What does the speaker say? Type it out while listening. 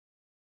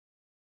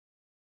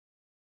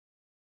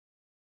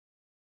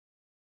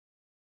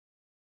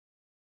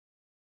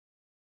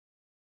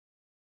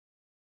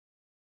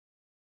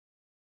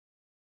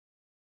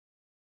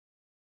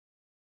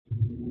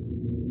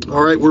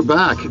All right, we're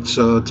back. It's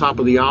top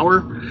of the hour,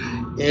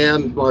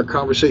 and our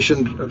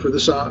conversation for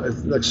this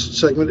next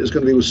segment is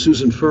going to be with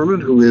Susan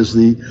Fuhrman, who is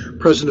the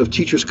president of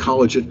Teachers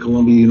College at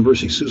Columbia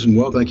University. Susan,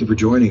 well, thank you for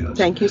joining us.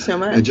 Thank you so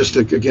much. And just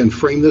to, again,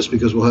 frame this,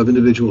 because we'll have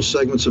individual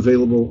segments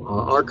available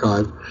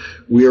archived,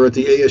 we are at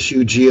the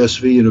ASU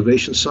GSV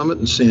Innovation Summit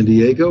in San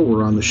Diego.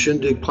 We're on the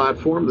Shindig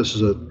platform. This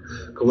is a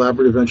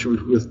collaborative venture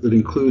that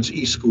includes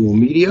eSchool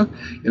Media.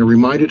 And a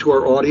reminder to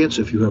our audience,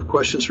 if you have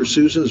questions for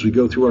Susan as we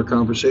go through our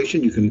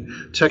conversation, you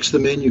can text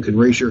them in, you can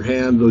raise your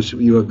hand. Those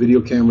of you who have video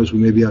cameras, we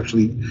may be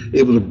actually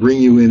able to bring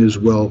you in as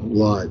well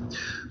live.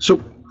 So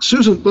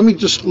Susan, let me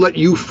just let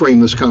you frame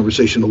this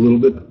conversation a little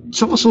bit.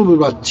 Tell us a little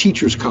bit about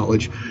Teachers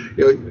College.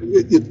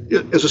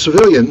 As a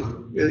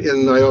civilian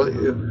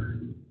in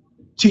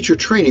teacher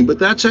training, but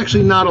that's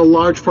actually not a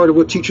large part of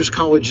what Teachers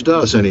College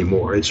does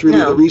anymore. It's really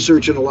the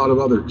research and a lot of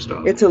other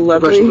stuff. It's a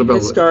lovely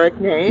historic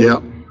name. Yeah.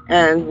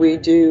 And we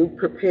do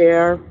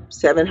prepare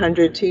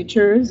 700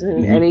 teachers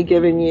in any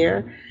given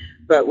year,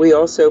 but we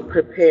also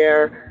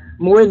prepare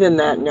more than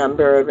that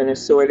number of an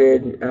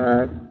assorted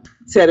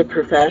set of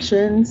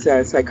professions,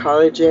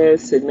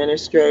 psychologists,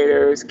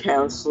 administrators,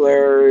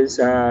 counselors,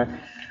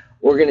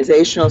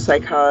 organizational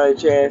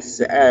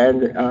psychologists,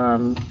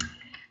 and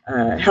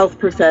health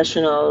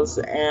professionals,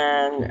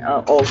 and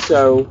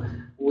also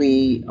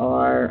we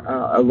are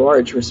a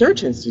large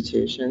research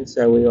institution,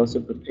 so we also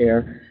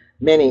prepare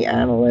many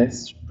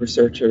analysts,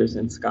 researchers,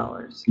 and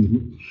scholars.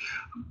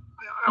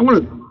 I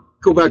want to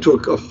go back to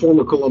a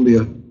former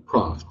Columbia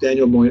prof,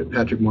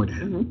 Patrick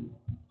Moynihan.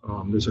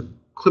 There's a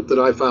clip that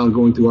I found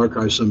going through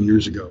archives some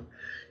years ago.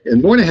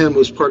 And Moynihan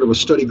was part of a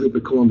study group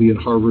at Columbia and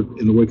Harvard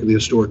in the wake of the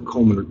historic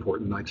Coleman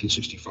Report in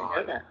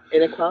 1965.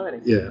 Inequality.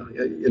 Yeah,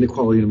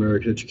 inequality in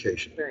American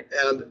education. Right.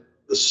 And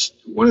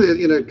one of the,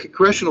 in a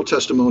congressional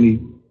testimony,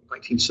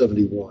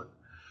 1971,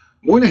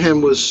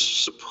 Moynihan was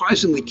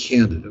surprisingly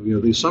candid.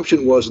 The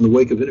assumption was, in the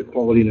wake of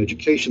inequality in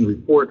education, the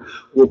report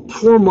will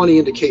pour money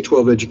into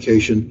K-12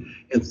 education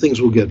and things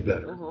will get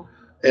better.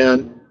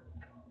 And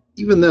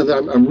even then,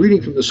 I'm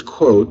reading from this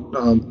quote,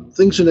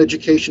 things in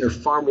education are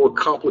far more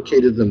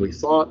complicated than we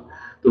thought.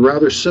 The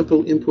rather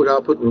simple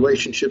input-output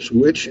relationships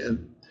which,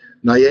 and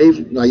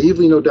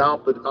naively no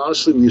doubt, but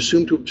honestly we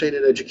assume to obtain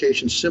an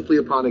education simply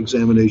upon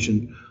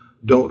examination,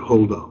 don't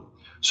hold up.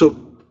 So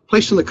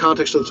placed in the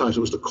context of the times,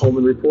 it was the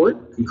Coleman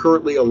Report.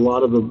 Concurrently, a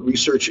lot of the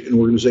research in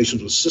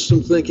organizations was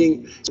system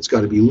thinking. It's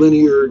got to be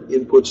linear,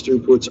 inputs,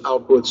 throughputs,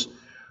 outputs.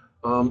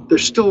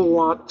 There's still a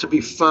lot to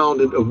be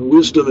found of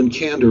wisdom and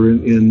candor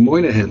in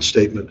Moynihan's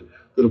statement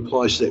that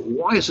applies today.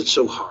 Why is it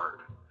so hard?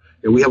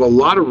 We have a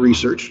lot of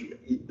research.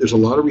 There's a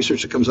lot of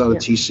research that comes out of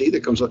TC,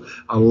 that comes out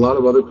a lot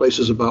of other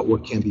places about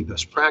what can be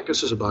best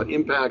practices, about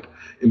impact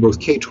in both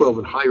K-12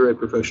 and higher ed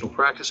professional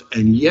practice,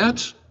 and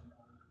yet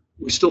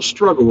we still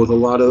struggle with a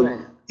lot of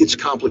it's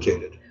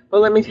complicated.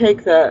 Well, let me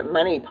take the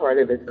money part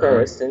of it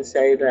first and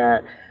say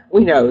that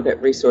we know that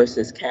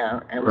resources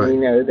count, and we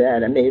know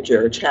that a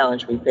major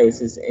challenge we face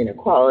is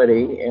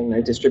inequality in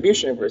the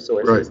distribution of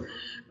resources.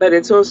 But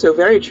it's also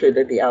very true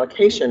that the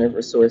allocation of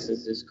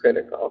resources is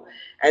critical.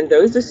 And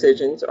those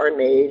decisions are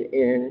made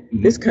in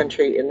this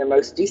country in the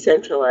most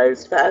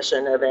decentralized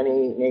fashion of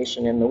any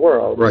nation in the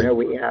world.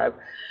 We have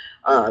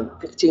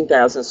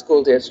 15,000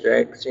 school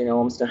districts,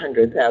 almost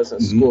 100,000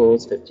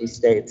 schools, 50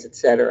 states, et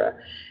cetera.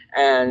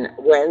 And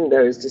when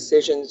those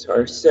decisions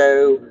are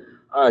so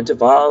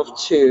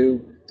devolved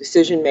to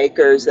decision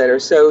makers that are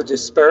so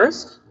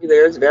dispersed,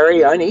 there's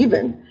very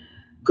uneven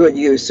good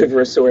use of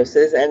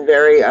resources and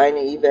very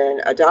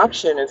uneven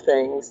adoption of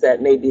things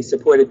that may be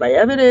supported by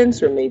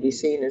evidence or may be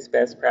seen as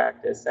best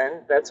practice.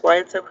 And that's why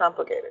it's so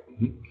complicated.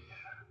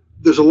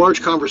 There's a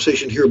large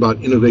conversation here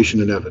about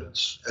innovation and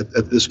evidence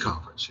at this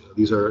conference.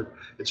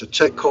 It's a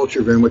tech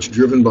culture very much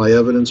driven by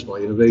evidence, by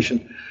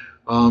innovation.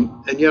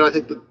 And yet I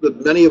think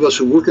that many of us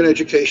who work in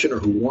education or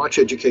who watch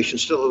education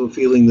still have a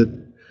feeling that,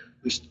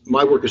 at least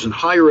my work is in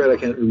higher ed, I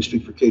can't really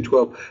speak for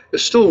K-12,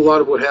 there's still a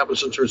lot of what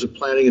happens in terms of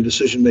planning and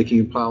decision-making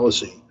and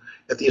policy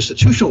at the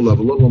institutional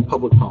level, let alone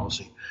public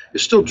policy,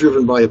 is still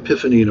driven by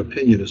epiphany and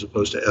opinion as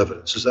opposed to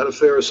evidence. Is that a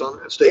fair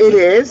statement? It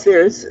is.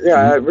 There's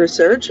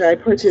research I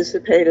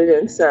participated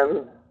in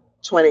some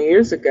 20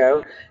 years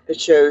ago that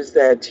shows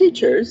that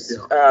teachers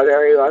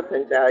very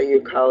often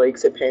value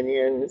colleagues'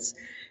 opinions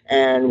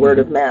and word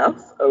of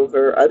mouth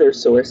over other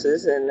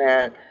sources, and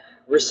that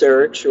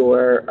research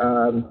or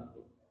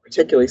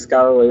particularly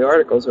scholarly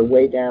articles are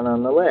way down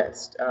on the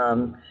list.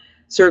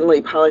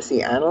 Certainly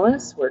policy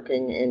analysts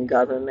working in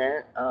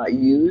government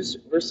use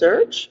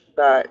research,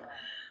 but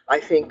I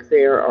think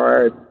there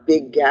are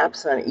big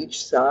gaps on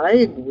each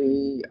side.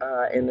 We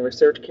in the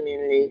research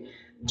community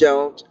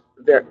don't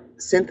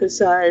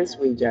synthesize,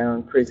 we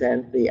don't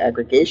present the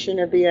aggregation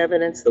of the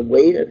evidence, the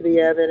weight of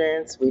the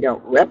evidence, we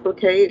don't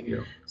replicate.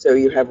 So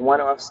you have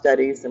one-off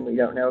studies and we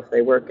don't know if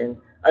they work in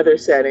other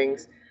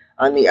settings.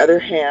 On the other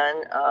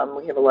hand,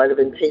 we have a lot of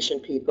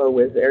impatient people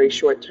with very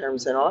short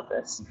terms in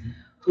office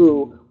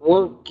who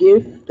won't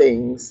give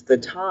things the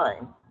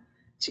time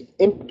to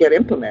get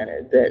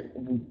implemented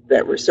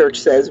that research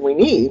says we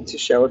need to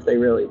show if they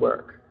really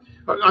work.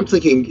 I'm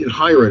thinking in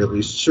higher ed, at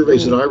least,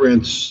 surveys that I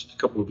ran a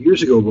couple of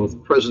years ago,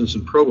 both presidents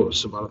and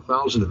provosts, about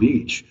 1,000 of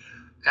each,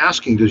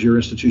 asking, does your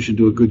institution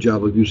do a good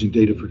job of using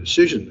data for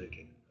decision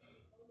making?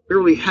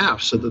 Barely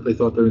half said that they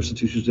thought their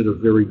institutions did a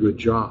very good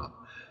job,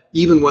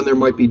 even when there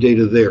might be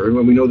data there. And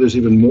when we know there's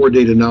even more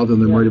data now than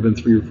there might have been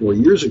 3 or 4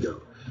 years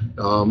ago.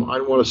 I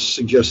don't want to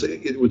suggest that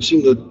it would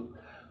seem that,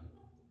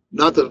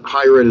 not that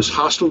higher ed is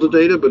hostile to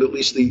data, but at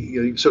least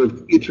the sort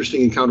of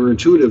interesting and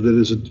counterintuitive that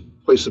is a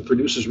place that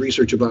produces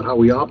research about how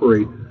we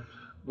operate,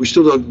 we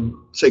still don't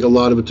take a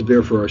lot of it to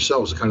bear for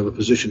ourselves, kind of the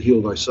physician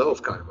heal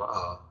thyself kind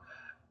of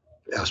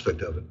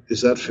aspect of it. Is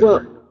that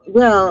fair?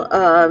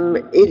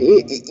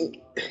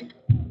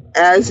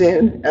 As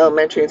in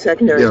elementary and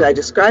secondary, as I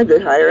described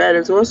it, higher ed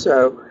is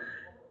also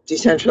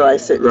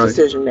decentralized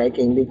decision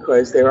making,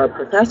 because there are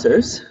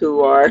professors who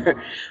are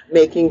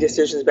making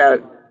decisions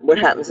about what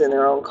happens in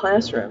their own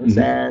classrooms,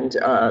 and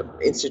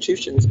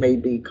institutions may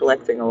be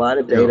collecting a lot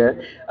of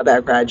data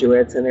about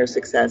graduates and their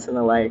success and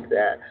the like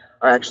that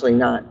are actually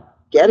not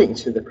getting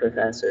to the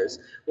professors.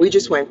 We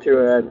just went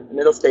through a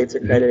middle states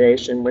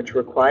accreditation, which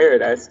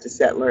required us to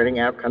set learning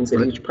outcomes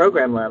at each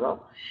program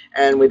level.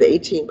 And with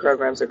 18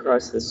 programs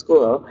across the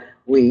school,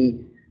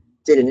 we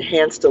did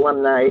enhanced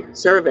alumni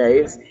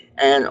surveys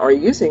and are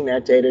using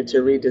that data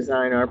to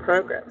redesign our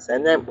programs.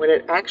 And then when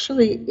it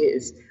actually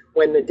is,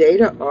 when the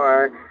data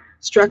are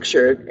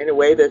structured in a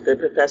way that the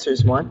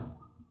professors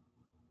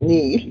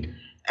need,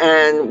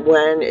 and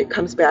when it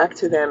comes back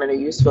to them in a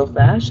useful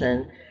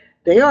fashion,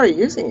 they are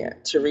using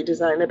it to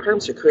redesign their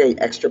programs, to create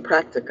extra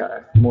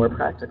practica, more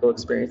practical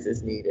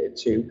experiences needed,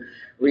 to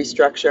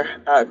restructure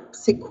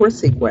course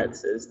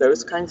sequences.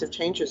 Those kinds of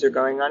changes are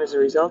going on as a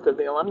result of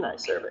the alumni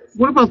surveys.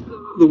 What about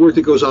the work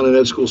that goes on in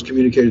ed schools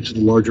communicated to the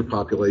larger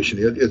population?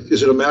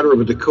 Is it a matter of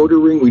a decoder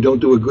ring? We don't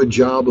do a good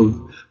job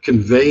of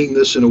conveying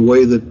this in a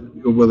way that,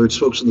 whether it's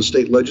folks in the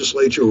state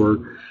legislature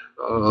or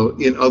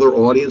in other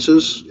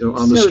audiences,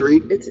 on the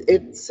street?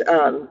 It's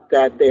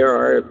that there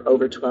are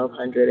over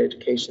 1,200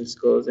 education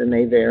schools, and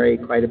they vary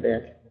quite a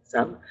bit.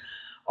 Some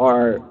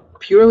are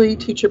purely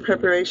teacher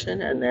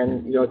preparation, and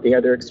then at the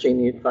other extreme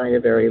you'd find a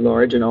very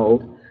large and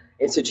old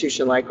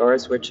institution like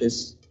ours, which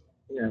is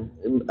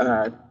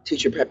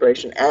teacher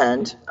preparation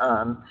and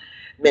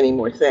many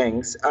more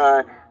things.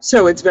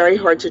 So it's very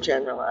hard to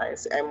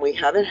generalize, and we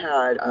haven't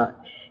had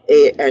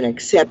an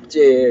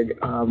accepted,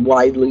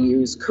 widely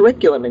used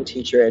curriculum in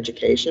teacher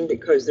education,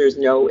 because there's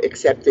no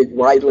accepted,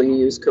 widely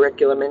used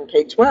curriculum in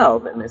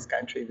K-12 in this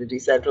country, the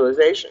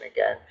decentralization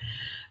again.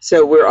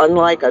 So we're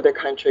unlike other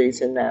countries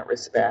in that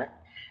respect.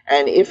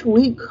 And if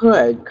we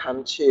could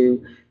come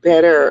to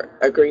better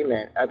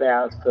agreement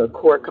about the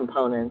core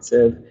components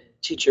of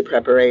teacher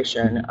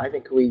preparation, I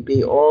think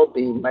we'd all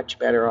be much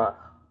better off.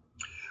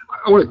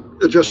 I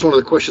want to address one of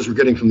the questions we're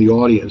getting from the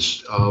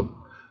audience.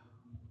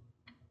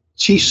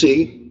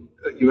 TC,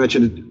 you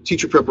mentioned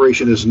teacher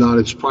preparation is not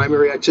its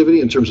primary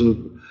activity in terms of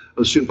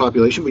the student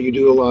population, but you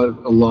do a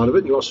lot of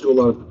it. You also do a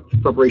lot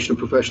of preparation of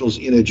professionals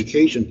in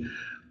education.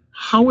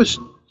 How is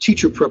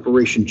teacher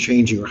preparation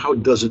changing, or how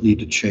does it need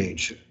to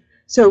change?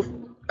 So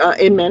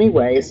in many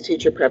ways,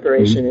 teacher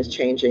preparation is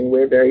changing.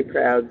 We're very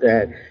proud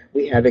that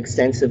we have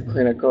extensive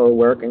clinical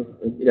work and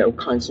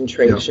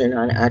concentration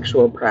on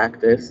actual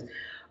practice.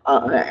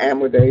 And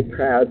we're very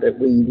proud that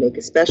we make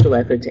a special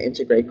effort to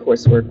integrate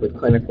coursework with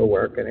clinical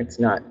work, and it's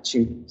not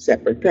two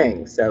separate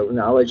things. So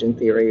knowledge and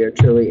theory are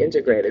truly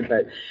integrated,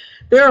 but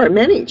there are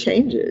many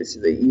changes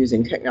that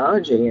using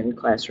technology in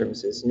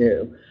classrooms is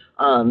new.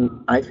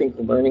 I think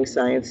the learning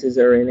sciences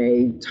are in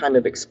a time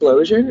of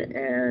explosion,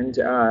 and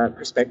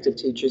prospective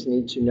teachers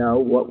need to know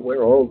what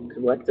we're all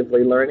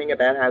collectively learning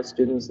about how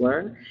students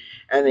learn,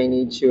 and they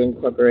need to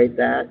incorporate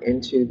that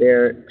into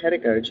their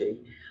pedagogy.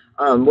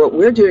 What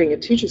we're doing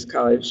at Teachers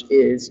College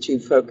is to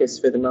focus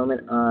for the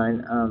moment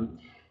on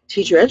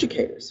teacher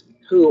educators,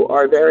 who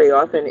are very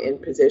often in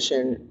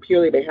position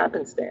purely by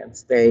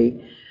happenstance.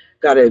 They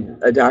got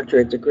a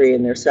doctorate degree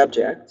in their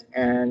subject,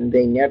 and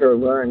they never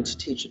learned to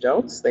teach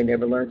adults. They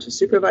never learned to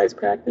supervise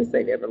practice.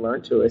 They never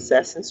learned to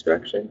assess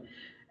instruction.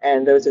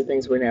 And those are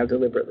things we're now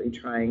deliberately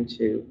trying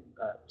to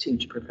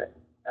teach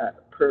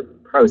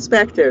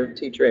prospective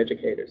teacher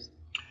educators.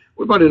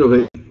 What about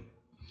innovation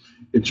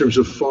in terms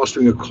of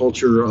fostering a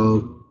culture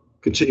of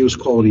continuous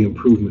quality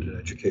improvement in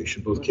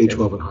education, both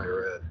K-12 and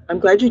higher ed? I'm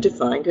glad you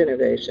defined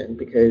innovation,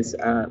 because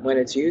when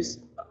it's used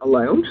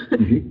alone,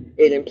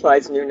 it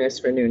implies newness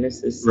for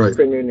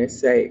newness'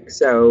 sake.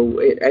 So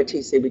at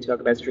TC we talk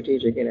about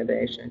strategic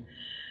innovation.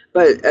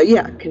 But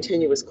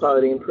continuous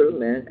quality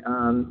improvement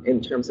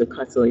in terms of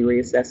constantly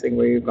reassessing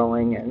where you're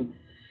going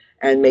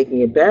and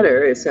making it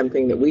better is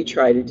something that we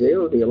try to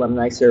do. The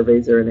alumni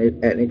surveys are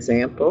an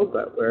example,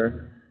 but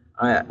we're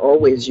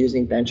always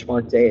using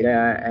benchmark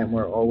data, and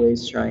we're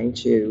always trying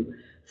to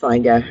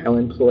find out how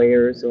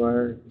employers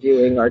are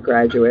viewing our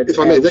graduates. If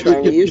I may,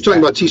 you're talking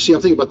about TC,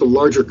 I'm thinking about the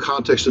larger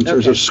context in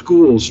terms of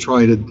schools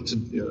trying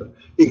to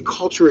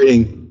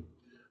inculturating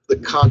the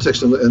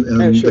context and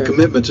Sure. the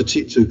commitment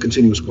to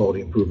continuous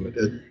quality improvement.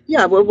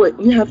 Yeah, well, what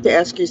you have to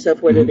ask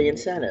yourself, what are the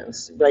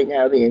incentives? Right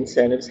now, the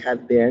incentives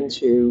have been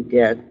to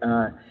get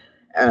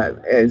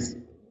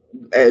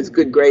as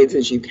good grades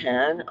as you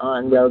can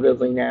on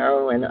relatively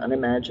narrow and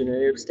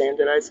unimaginative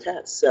standardized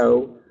tests.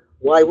 So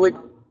why would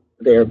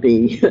there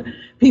be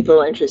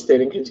people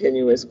interested in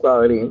continuous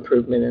quality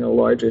improvement in a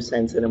larger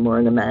sense, in a more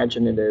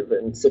imaginative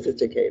and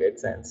sophisticated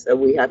sense? So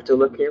we have to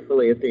look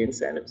carefully at the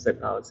incentives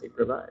that policy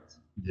provides.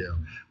 Yeah.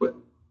 But,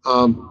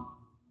 I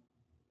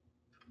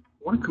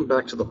want to come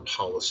back to the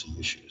policy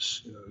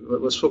issues.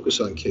 Let's focus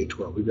on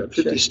K-12. We've got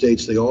 50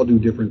 states. They all do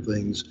different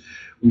things.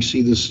 We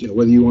see this,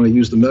 whether you want to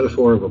use the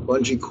metaphor of a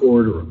bungee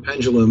cord or a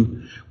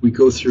pendulum, we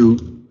go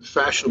through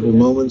fashionable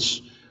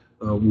moments.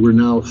 We're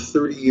now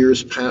 30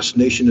 years past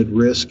Nation at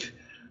Risk.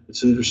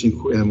 It's an interesting,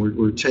 and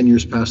we're 10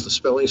 years past the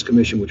Spellings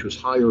Commission, which was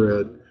higher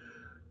ed.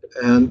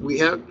 And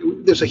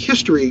there's a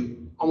history,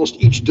 almost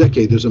each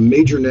decade, there's a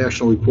major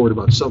national report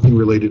about something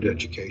related to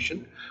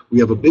education. We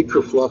have a big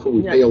kerfluffle,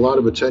 we pay a lot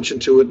of attention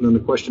to it, and then the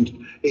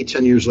question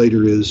 8-10 years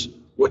later is,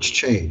 what's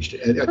changed?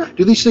 And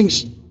do these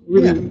things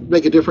really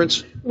make a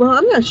difference? Well,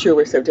 I'm not sure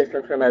we're so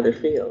different from other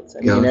fields.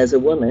 I mean, as a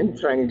woman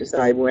trying to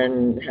decide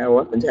how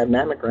often to have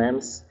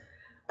mammograms,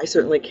 I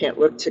certainly can't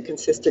look to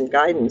consistent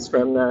guidance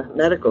from the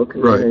medical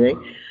community.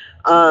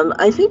 Right.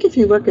 I think if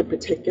you look at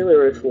particular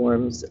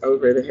reforms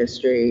over the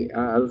history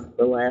of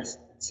the last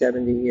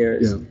 70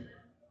 years,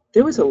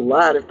 there was a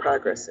lot of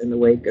progress in the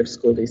wake of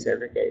school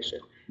desegregation.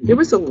 There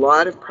was a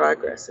lot of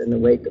progress in the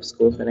wake of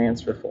school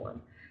finance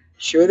reform.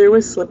 Sure, there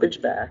was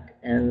slippage back,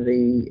 and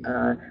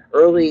the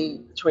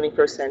early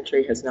 21st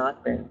century has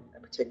not been a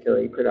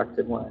particularly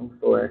productive one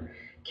for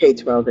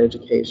K-12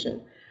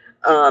 education.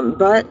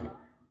 But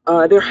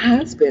there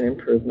has been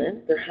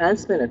improvement. There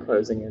has been a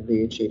closing of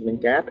the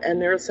achievement gap,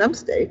 and there are some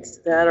states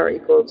that are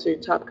equal to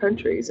top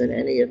countries in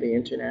any of the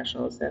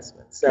international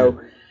assessments. So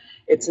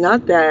it's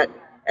not that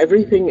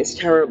everything is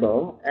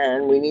terrible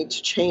and we need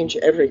to change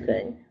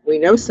everything. We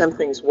know some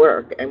things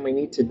work, and we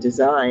need to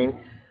design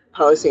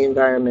policy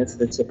environments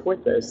that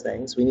support those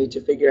things. We need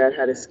to figure out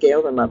how to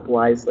scale them up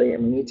wisely,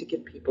 and we need to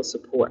give people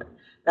support.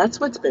 That's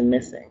what's been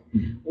missing.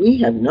 We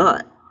have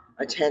not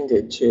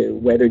attended to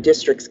whether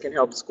districts can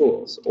help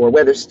schools or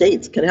whether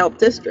states can help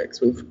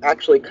districts. We've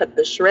actually cut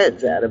the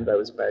shreds out of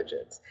those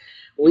budgets.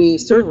 We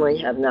certainly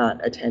have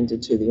not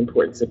attended to the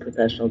importance of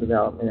professional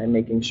development and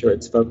making sure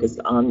it's focused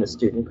on the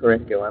student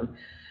curriculum.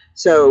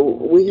 So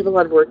we have a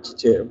lot of work to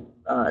do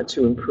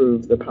to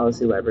improve the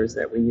policy levers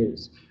that we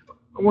use.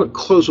 I want to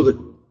close with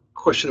a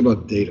question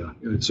about data.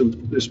 So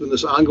there's been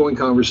this ongoing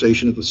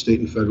conversation at the state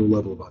and federal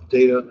level about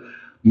data,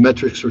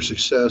 metrics for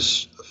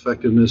success,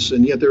 effectiveness,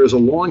 and yet there is a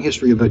long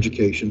history of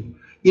education,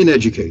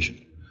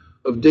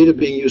 of data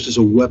being used as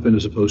a weapon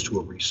as opposed to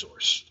a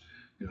resource.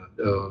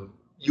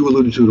 You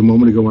alluded to it a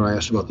moment ago when I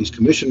asked about these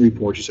commission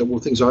reports. You said, well,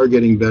 things are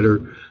getting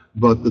better,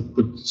 but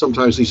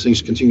sometimes these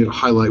things continue to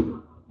highlight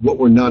what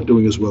we're not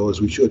doing as well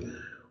as we should.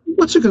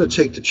 What's it going to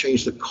take to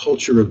change the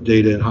culture of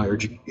data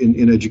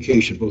in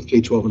education, both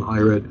K-12 and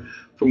higher ed,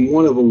 from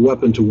one of a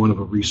weapon to one of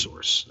a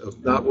resource?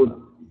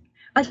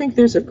 I think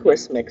there's, of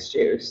course, mixed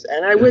use.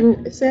 And I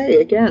wouldn't say,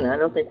 again, I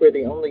don't think we're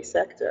the only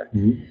sector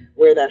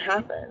where that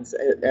happens.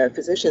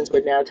 Physicians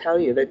would now tell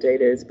you that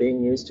data is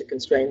being used to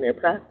constrain their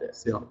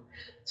practice.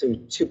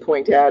 To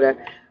point out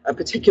a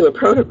particular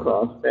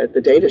protocol that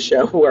the data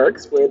show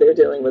works where they're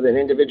dealing with an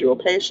individual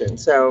patient.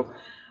 So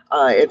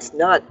it's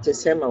not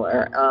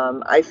dissimilar.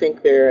 I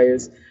think there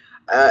is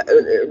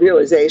a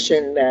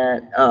realization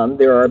that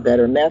there are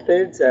better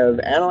methods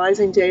of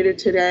analyzing data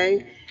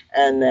today,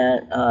 and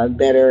that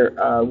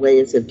better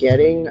ways of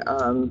getting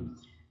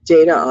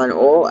data on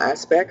all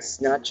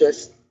aspects, not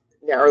just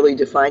narrowly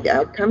defined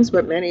outcomes,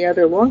 but many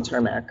other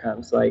long-term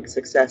outcomes like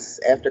success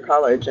after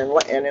college and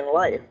in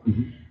life.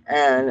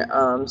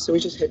 And so we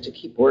just have to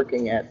keep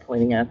working at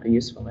pointing out the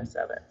usefulness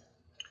of it.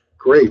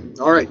 Great.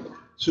 All right.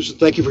 Susan,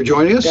 thank you for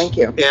joining us. Thank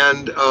you.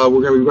 And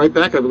we're going to be right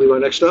back. I believe our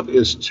next up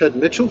is Ted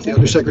Mitchell, the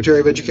Undersecretary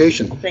of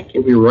Education. Thank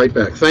you. We'll be right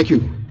back. Thank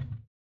you.